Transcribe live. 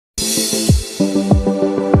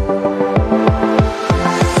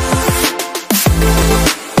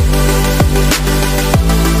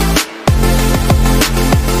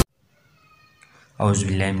أعوذ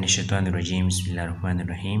بالله من الشيطان الرجيم. بسم الله الرحمن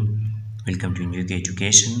الرحيم. Welcome to Kpk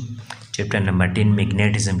Education. Chapter number 10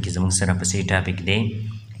 Magnetism की ज़मन सरा पसे topic दे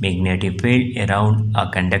magnetic field around a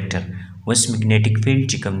conductor. वस magnetic field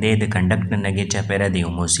चिकम दे the conductor नगे चापेरा दे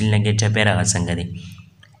उमोसिल नगे चापेरा गसंग दे.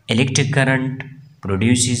 Electric current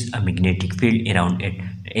produces a magnetic field around it.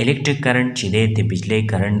 Electric current चिदे ते बिजली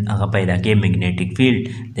current अगा पैदा के magnetic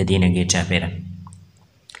field दे दे नगे चापेरा.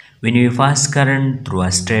 When we pass current through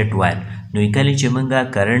a straight wire, نو کله چې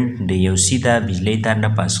موږ کرنٹ د یو سیده بجلی تار نه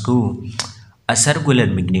پاس کوو a circular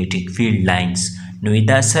magnetic field lines نو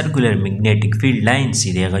دا circular magnetic field lines چې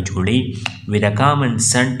دغه جوړي with a common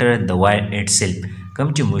center the wire itself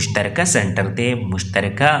کوم چې مشترکه سنټر دی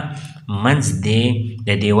مشترکه منځ دی د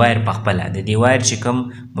دې وایر په خپله د دې وایر چې کوم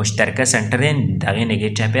مشترکه سنټر دی د هغې نه کې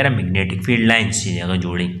چاپېره magnetic field lines چې دغه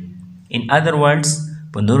جوړي in other words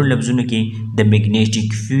په نورو لفظونو کې د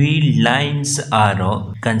magnetic field lines are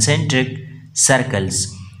concentric circles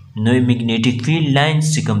نو magnetic field lines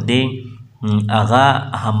چې کوم دی هغه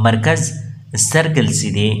هم مرکز circles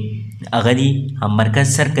دی هغه دی هم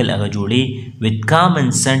مرکز circle هغه جوړي with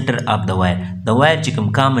common center of the wire د وایر چې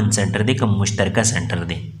کوم common center دی کوم مشترکه سنټر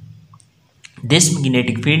دی this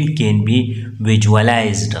magnetic field can be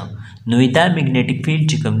visualized نو دا magnetic field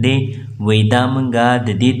چې کوم دی وای دا منګه د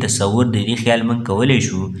دې تصور د دې خیال من کولای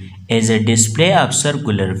شو as a display of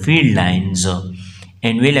circular field lines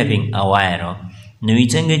enveloping a wire نو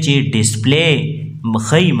څنګه چې display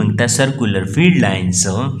مخې من ته circular field lines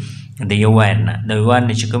د یو وایر نه د وایر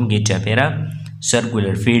نه چې کوم کې چاپیرا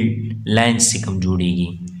circular field lines کوم جوړیږي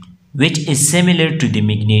which is similar to the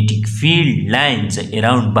magnetic field lines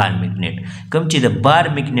around bar magnet کوم چې د بار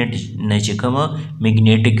magnet نه چې کوم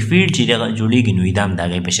magnetic field چې دغه جوړیږي نو دا هم د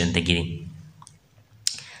هغې په شانته کې دی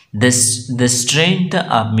the strength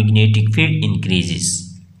of magnetic field increases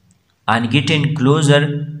on getting closer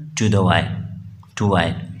to the wire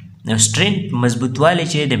نو strength مضبوطوالی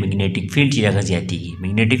چې د magnetic field چې دغه زیاتیږي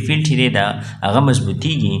magnetic field چې دی دا هغه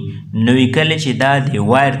مضبوطیږي نو کله چې دا د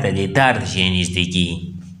وایر ته د تار د شی نږدې کیږي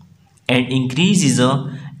and increases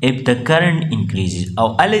if the current increases او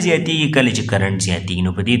ال زیاتیږي کله چې کرنٹ زیاتیږي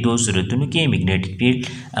نو په دې دوه صورتونو کې magnetic field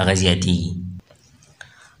هغه زیاتیږي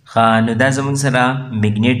نو دا زموږ سره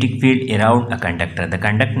magnetic field around a conductor د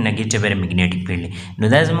conductor نه کې چې بر magnetic field نو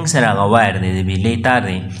دا زموږ سره هغه وایر دی د بجلی تار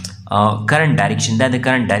دی current direction دا د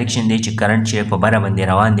current direction دی چې current چې په بره باندې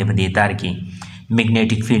روان دی په دې تار کې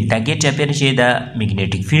magnetic field دا کې چې پیر شي دا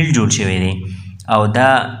magnetic field جوړ شوی دی او دا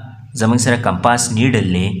زموږ سره کمپاس نیډل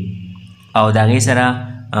دی او دا غي سره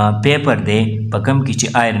پیپر دی په کوم کې چې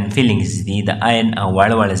آیرن فیلینګز دي د آیرن او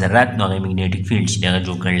واړه واړه ذرات نو هغه magnetic field چې دغه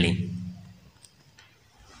جوړ کړلی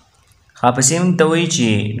پسې موږ ته وایي چې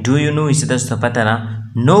ډو یو نو چې تاسو ته پته ده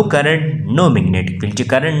نو کرنټ نو magnetic field چې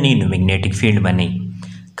کرنټ نه نو magnetic field به نه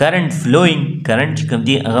کرنټ فلوینګ کرنټ چې کوم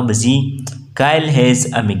دی هغه به ځي کایل هیز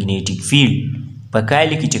ا magnetic field په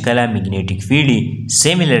کایل کې چې کله magnetic field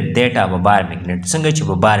similar that of a bar magnet څنګه چې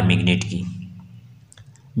په بار magnet کې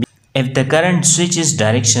if the current switches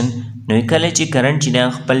direction نو کله چې کرنٹ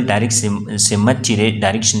چې خپل ډایرکټ سمت چې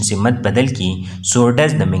ډایرکشن سمت بدل کی so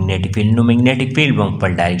does the magnetic field نو magnetic field به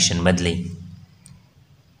خپل ډایرکشن بدلی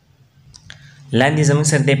لاندې زموږ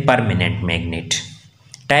سره د permanent magnet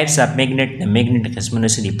types of magnet the magnet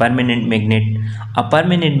قسمونه سره دي permanent magnet a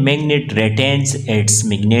permanent magnet retains its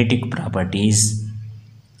magnetic properties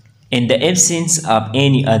in the absence of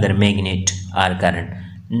any other magnet or current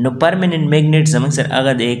نو permanent magnet زموږ سره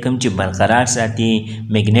هغه دی کوم چې برقرار ساتي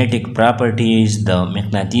magnetic properties د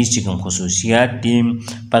مقناطیس چې کوم خصوصیات دي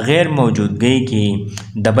په غیر موجودګۍ کې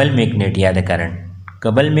د بل magnet یا د کرنٹ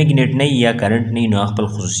که بل magnet نه یا کرنٹ نه نو خپل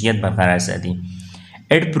خصوصیت برقرار ساتي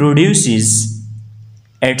it produces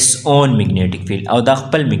its own magnetic field او د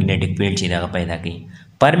خپل magnetic field چې دغه پیدا کوي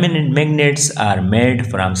permanent magnets are made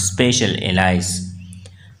from special alloys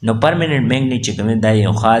نو permanent magnet چې کوم دا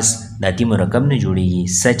یو خاص ذاتي مرکب نه جوړیږي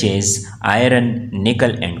such as iron,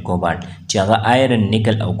 nickel and cobalt چې هغه iron,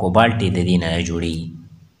 nickel او cobalt د دې نه جوړیږي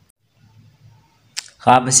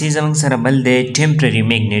پسې زموږ سره بل دی temporary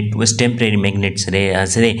magnet اوس temporary magnet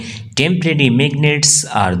سره temporary magnets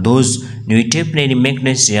are those نو temporary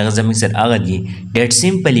magnets چې هغه زموږ سره هغه دي that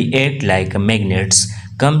simply act like magnets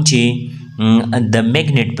کوم چې د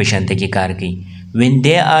magnet په شانته کې کار کوي when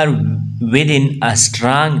they are within a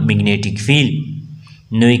strong magnetic field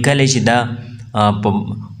نو کله چې دا په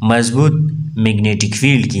مضبوط magnetic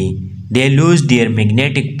field کې they lose their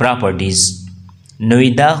magnetic properties نو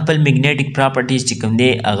دا خپل magnetic properties چې کوم دی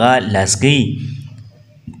هغه لاس کوي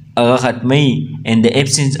هغه ختمي in the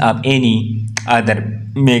absence of any other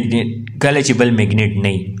magnet کله چې بل magnet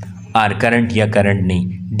نه or current یا current نه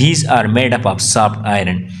these are made up of soft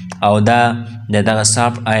iron او دا د دغه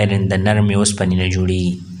سافت آیرن د نرمې اوسپنې نه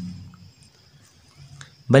جوړیږي.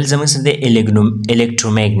 بل زموږ سره دی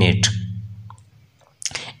electromagnet.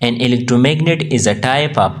 An electromagnet is a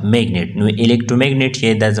type of magnet. نو electromagnet چې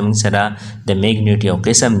دا زموږ سره د magnet یو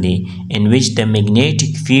قسم دی in which the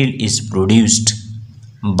magnetic field is produced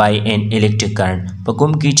by an electric current. په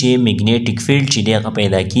کوم کې چې magnetic field چې دی هغه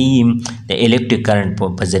پیدا کیږي د electric current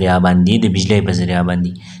په ذریعه باندې د بجلی په ذریعه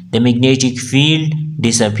باندې. The magnetic field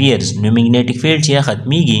disappears. نو magnetic field چې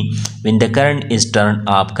ختمیږي when the current is turned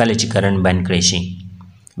off کله چې current بند کړی شي.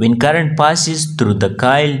 When current passes through the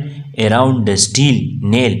coil around the steel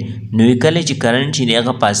nail. نو کله چې current چې دی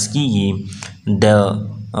هغه پاس کیږي د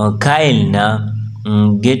کایل نه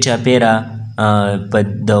ګیټ چاپیره په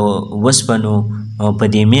د وسپنو په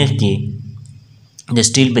دې میخ کې د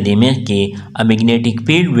سټیل په دې میخ کې a magnetic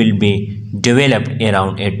field will be developed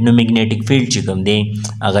around it. نو magnetic field چې کوم دی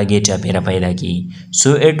هغه ګیټ چاپیره پیدا کیږي. So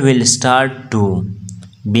it will start to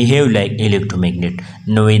behave like electromagnet.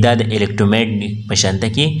 نو دا د electromagnet په شانته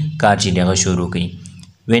کې کار چې دی هغه شروع کوي.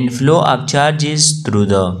 When flow of charges through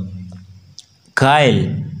the coil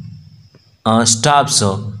stops.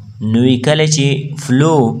 نو کله چې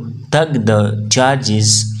flow تک د charges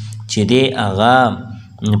چې دی هغه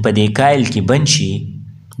په دې کایل کې بند شي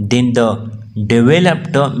then the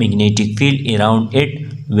developed magnetic field around it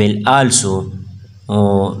will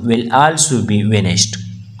also be vanished.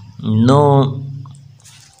 نو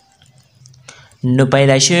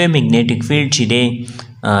پیدا شوی magnetic field چې دی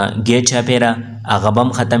ګیټ چاپیره هغه به هم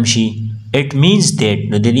ختم شي. It means that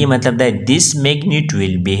نو د دې مطلب دا this magnet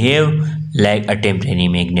will behave like a temporary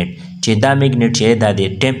magnet چې دا magnet چې دا د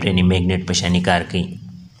temporary magnet په شانې کار کوي.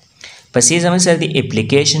 پسې زموږ سره د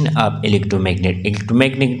اپلیکیشن اف electromagnet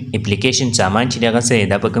اپلیکیشن سامان چې دغه څه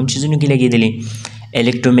دا په کوم چیزونو کې لګېدلی.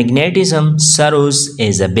 Electromagnetism serves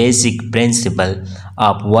as a basic principle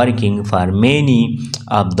of working for many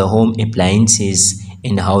of the home appliances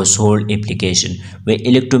in household application. و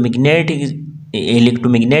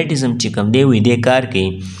electromagnetism چې کوم دی وی دې کار کوي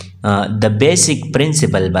د بیسیک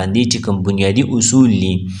پرنسپل باندې چې کوم بنیادی اصول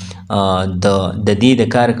دي د دې د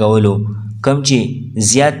کار کولو کوم چې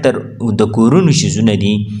زیاتر د کورونو شیزونه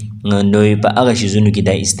دي نو په هغه شیزونو کې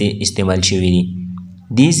دا استعمال شوي دي.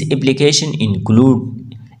 These application include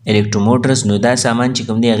electromotors. نو دا سامان چې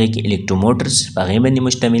کوم دی هغې کې electromotors په هغې باندې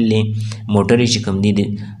مشتمل دی. موټرې چې کوم دی د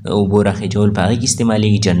اوبو راخېجول په هغې کې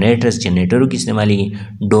استعمالیږي. جنریټرز جنریټرو کې استعمالیږي.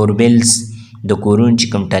 ډوربیلز د کورونو چې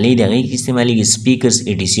کوم ټلۍ د هغې کې استعمالیږي. سپیکرز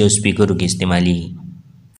ETC او سپیکرو کې استعمالیږي.